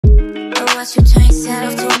watch you turn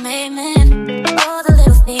yourself to a made man. All the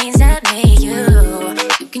little things that made you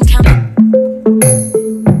can count.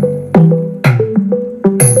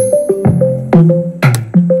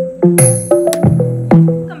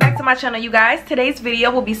 Welcome back to my channel, you guys. Today's video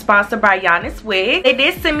will be sponsored by Yonis Wigs. They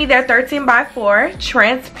did send me their 13x4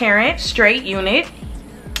 transparent straight unit,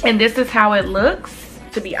 and this is how it looks.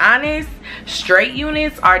 To be honest, straight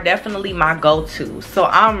units are definitely my go-to, so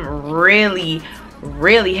I'm really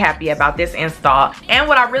happy about this install. And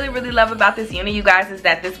what I really love about this unit, you guys, is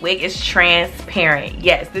that this wig is transparent.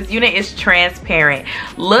 Yes, this unit is transparent.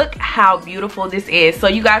 Look how beautiful this is. So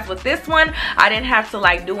you guys, with this one, I didn't have to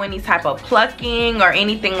like do any type of plucking or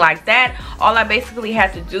anything like that. All I basically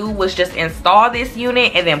had to do was just install this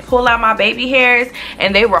unit and then pull out my baby hairs,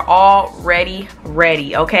 and they were already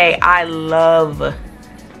ready. Okay, I love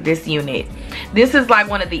this unit. This is like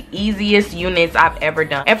one of the easiest units I've ever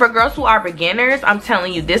done. And for girls who are beginners, I'm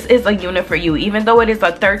telling you, this is a unit for you. Even though it is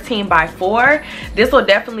a 13x4, this will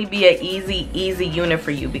definitely be an easy unit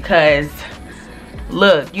for you, because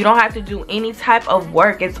look, you don't have to do any type of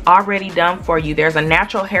work. It's already done for you. There's a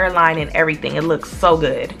natural hairline and everything. It looks so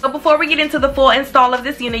good. So before we get into the full install of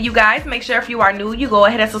this unit, you guys, make sure if you are new, you go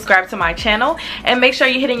ahead and subscribe to my channel, and make sure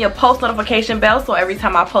you're hitting your post notification bell so every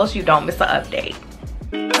time I post, you don't miss an update.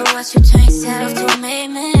 Watch you turn yourself to a made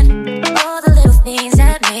man. All the little things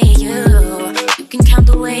that made you can count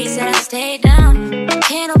the ways that I stayed down.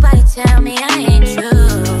 Can't nobody tell me I ain't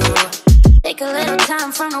true. Take a little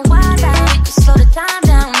time from the wild out. You can slow the time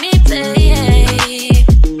down with me, babe.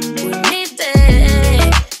 With me,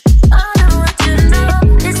 babe. All I want you to know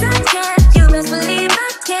is I care. You best believe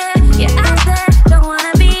I care. You're out there, don't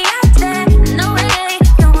wanna be out there. No way,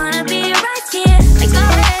 don't wanna be right here. Like no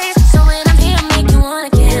way. So when I'm here, make you wanna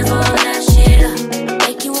give all that shit up.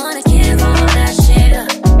 Make you wanna give all that shit up.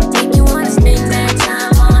 Make you wanna spend that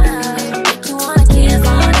time on us. Make you wanna give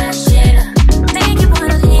all that shit up. Make you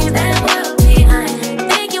wanna leave that world behind.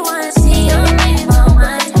 Make you wanna see your name on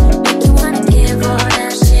mine. Make you wanna give all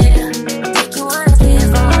that shit up. Make you wanna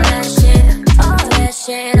give all that shit up. All that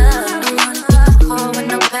shit up. You wanna call with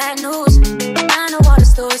no bad news. I know all the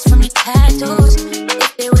stories from your tattoos.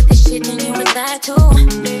 If they with the shit, then you with that too.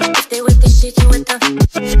 If they with the shit, you with the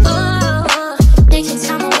ooh, taking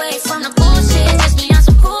time away from the bullshit. Just be on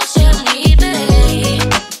some cool shit with me, babe.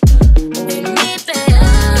 With me, babe.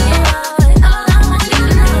 All I want you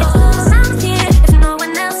to know, I'm here. If no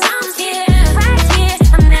one else, I'm here. Right here,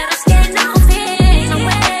 I'm never scared, no fear. No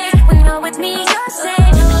way, when you're with me, you're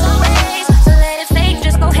safe. Always, so let it fade.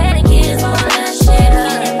 Just go ahead and give all that shit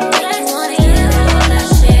up. Just wanna give all that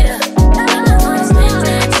shit up. I wanna spend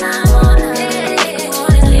that time on us.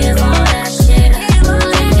 Wanna give all that shit up. You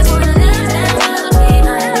wanna leave that world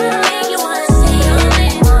behind. You wanna see your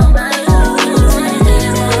name on mine. You wanna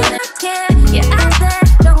give all that care. You're out there,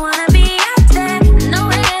 don't wanna be out there. No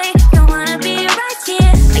way, don't wanna be right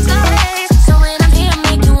here. Like no way. So when I'm here,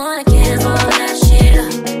 make you wanna give all that shit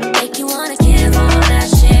up. Make you wanna give all that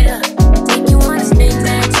shit up. Make you wanna spend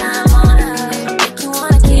that time on us. Make you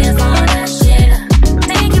wanna give all that shit up.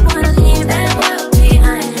 Make you wanna leave that world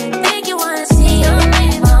behind. Make you wanna see your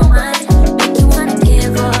name on mine. Make you wanna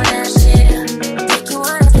give all that shit up. Make you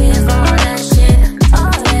wanna give all that shit up.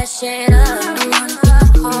 All that shit up. You wanna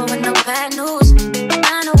call with no bad news.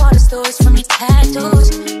 I know all the stories from your tattoos.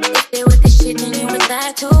 If they with the shit, then you with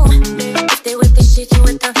that too. If they with the shit, you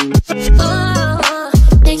with the ooh,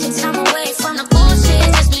 taking time away from the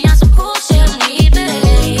bullshit. Just be on some cool shit with me,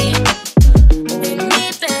 babe. With me,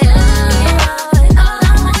 babe. All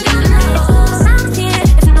I want you to know, I'm here.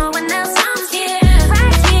 If no one else, I'm here.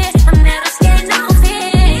 Right here, I'm never scared, no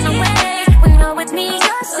fear. No way, when you're with me,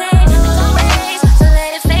 you're safe. Always, so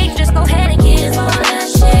let it fade. Just go ahead and give all that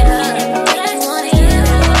shit up. Just wanna give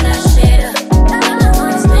all that shit up. I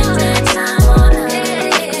wanna spend that time on us.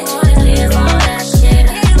 Wanna give all that shit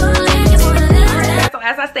up. You wanna live that. So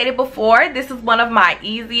as I stated before, this is one of my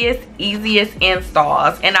easiest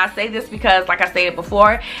installs, and I say this because, like I stated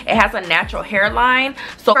before, it has a natural hairline.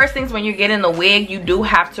 So first things, when you're getting the wig, you do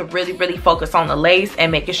have to really focus on the lace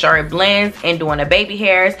and making sure it blends, and doing the baby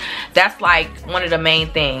hairs. That's like one of the main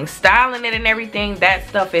things. Styling it and everything, that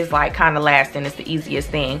stuff is like kind of last, and it's the easiest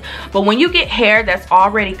thing. But when you get hair that's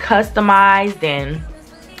already customized and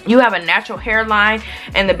you have a natural hairline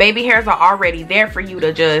and the baby hairs are already there for you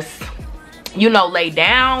to just, you know, lay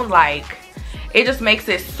down, like, it just makes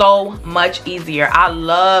it so much easier. I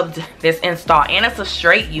loved this install, and it's a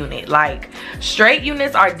straight unit. Like, straight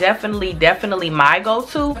units are definitely my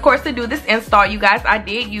go-to. Of course, to do this install, you guys, I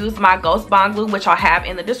did use my Ghost Bond Glue, which I'll have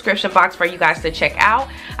in the description box for you guys to check out.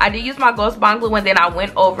 I did use my Ghost Bond Glue, and then I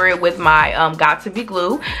went over it with my Got to Be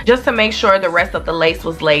Glue just to make sure the rest of the lace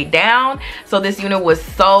was laid down. So this unit was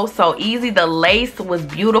so easy. The lace was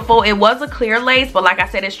beautiful. It was a clear lace, but like I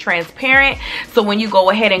said, it's transparent, so when you go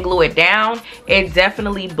ahead and glue it down, it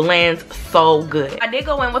definitely blends so good. I did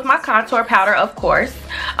go in with my contour powder, of course,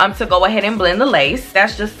 to go ahead and blend the lace.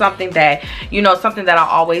 That's just something that, you know, something that I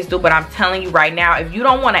always do. But I'm telling you right now, if you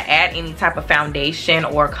don't want to add any type of foundation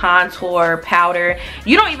or contour powder,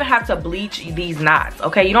 you don't even have to bleach these knots,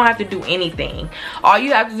 okay? You don't have to do anything. All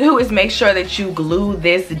you have to do is make sure that you glue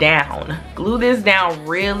this down. Glue this down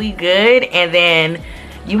really good, and then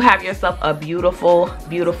you have yourself a beautiful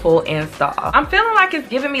install. I'm feeling like it's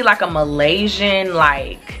giving me like a Malaysian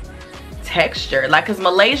like texture, like, because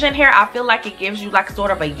Malaysian hair, I feel like it gives you like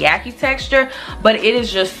sort of a yucky texture, but it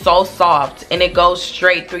is just so soft and it goes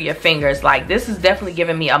straight through your fingers. Like, this is definitely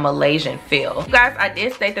giving me a Malaysian feel. You guys, I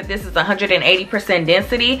did state that this is 180%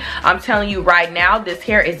 density. I'm telling you right now, this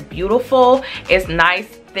hair is beautiful. It's nice,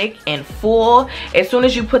 thick and full. As soon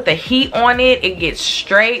as you put the heat on it, it gets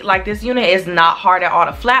straight. Like, this unit is not hard at all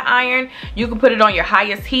to flat iron. You can put it on your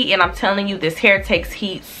highest heat, and I'm telling you, this hair takes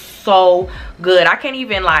heat so good. I can't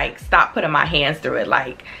even like stop putting my hands through it.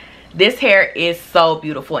 Like, this hair is so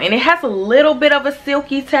beautiful, and it has a little bit of a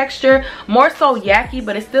silky texture, more so yucky,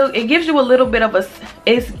 but it gives you a little bit of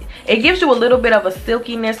a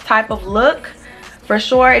silkiness type of look. For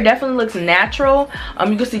sure, it definitely looks natural.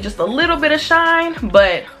 You can see just a little bit of shine,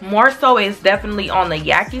 but more so it's definitely on the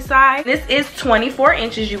yucky side. This is 24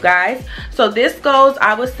 inches, you guys. So this goes,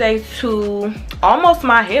 I would say, to almost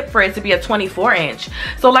my hip for it to be a 24 inch.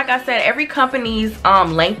 So like I said, every company's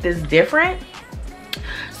length is different.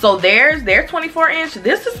 So their 24 inch,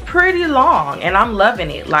 this is pretty long, and I'm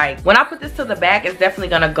loving it. Like, when I put this to the back, it's definitely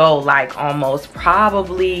gonna go like almost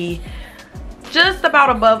probably just about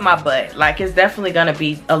above my butt. Like, it's definitely gonna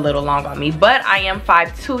be a little long on me, but I am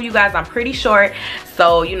 5'2", you guys. I'm pretty short,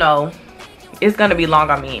 so you know, it's gonna be long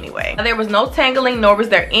on me anyway. There was no tangling, nor was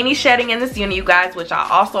there any shedding in this unit, you guys, which I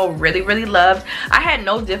also really loved. I had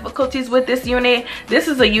no difficulties with this unit. This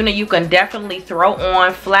is a unit you can definitely throw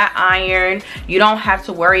on, flat iron. You don't have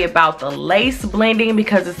to worry about the lace blending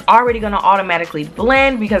because it's already gonna automatically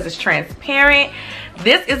blend because it's transparent.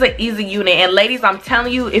 This is an easy unit, and ladies, I'm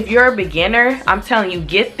telling you, if you're a beginner, I'm telling you,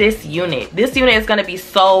 get this unit. This unit is going to be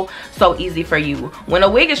so easy for you. When a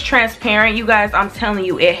wig is transparent, you guys, I'm telling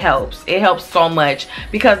you, it helps. It helps so much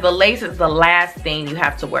because the lace is the last thing you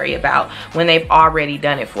have to worry about when they've already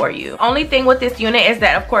done it for you. Only thing with this unit is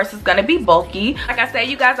that, of course, it's going to be bulky. Like I said,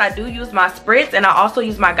 you guys, I do use my spritz, and I also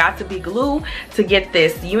use my Got to Be Glue to get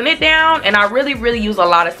this unit down, and I really use a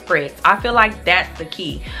lot of spritz. I feel like that's the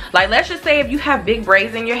key. Like, let's just say if you have big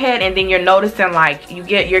braids in your head and then you're noticing like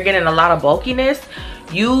you're getting a lot of bulkiness,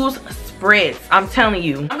 use spritz. I'm telling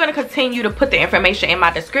you. I'm gonna continue to put the information in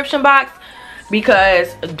my description box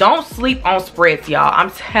because don't sleep on spritz, y'all.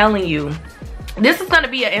 I'm telling you, this is gonna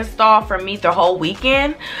be an install for me the whole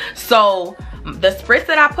weekend. So the spritz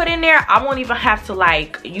that I put in there, I won't even have to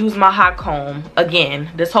like use my hot comb again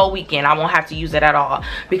this whole weekend. I won't have to use it at all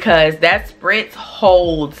because that spritz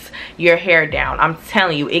holds your hair down. I'm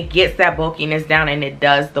telling you, it gets that bulkiness down and it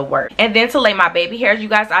does the work. And then to lay my baby hairs, you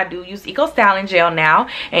guys, I do use Eco Styling Gel now,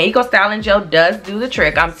 and Eco Styling Gel does do the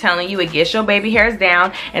trick. I'm telling you, it gets your baby hairs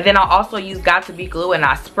down. And then I'll also use Got to Be Glue, and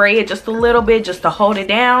I spray it just a little bit just to hold it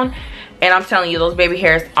down. And I'm telling you, those baby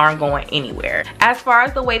hairs aren't going anywhere. As far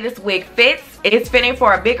as the way this wig fits, it's fitting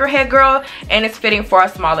for a bigger head girl and it's fitting for a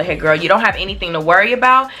smaller head girl. You don't have anything to worry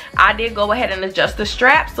about. I did go ahead and adjust the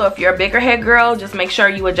straps. So if you're a bigger head girl, just make sure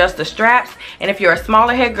you adjust the straps. And if you're a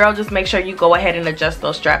smaller head girl, just make sure you go ahead and adjust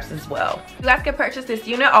those straps as well. You guys can purchase this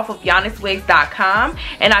unit off of yoniswigs.com.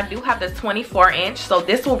 And I do have the 24 inch. So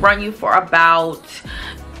this will run you for about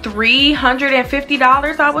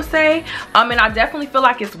 $350, I would say. And I definitely feel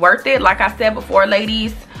like it's worth it. Like I said before,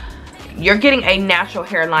 ladies, you're getting a natural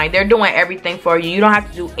hairline. They're doing everything for you. You don't have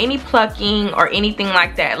to do any plucking or anything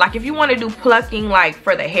like that. Like, if you want to do plucking like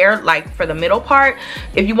for the hair, like for the middle part,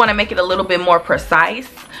 if you want to make it a little bit more precise,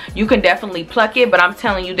 you can definitely pluck it. But I'm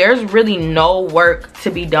telling you, there's really no work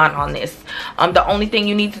to be done on this. The only thing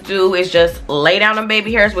you need to do is just lay down them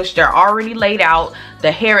baby hairs, which they're already laid out.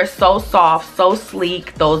 The hair is so soft, so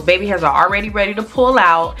sleek. Those baby hairs are already ready to pull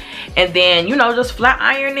out. And then, you know, just flat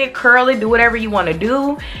iron it, curl it, do whatever you want to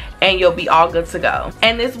do. and you'll be all good to go.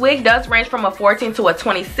 And this wig does range from a 14 to a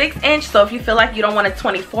 26 inch. So if you feel like you don't want a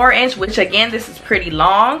 24 inch, which again, this is pretty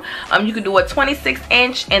long, you could do a 26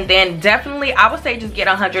 inch, and then definitely I would say just get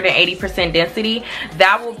 180% density.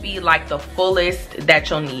 That will be like the fullest that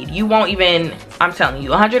you'll need. You won't even, I'm telling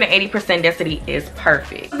you, 180% density is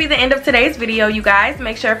perfect. That'll be the end of today's video, you guys.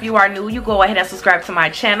 Make sure if you are new, you go ahead and subscribe to my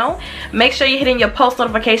channel. Make sure you're hitting your post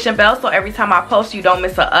notification bell so every time I post you don't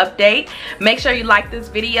miss an update. Make sure you like this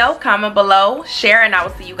video, comment below, share, and I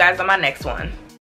will see you guys on my next one.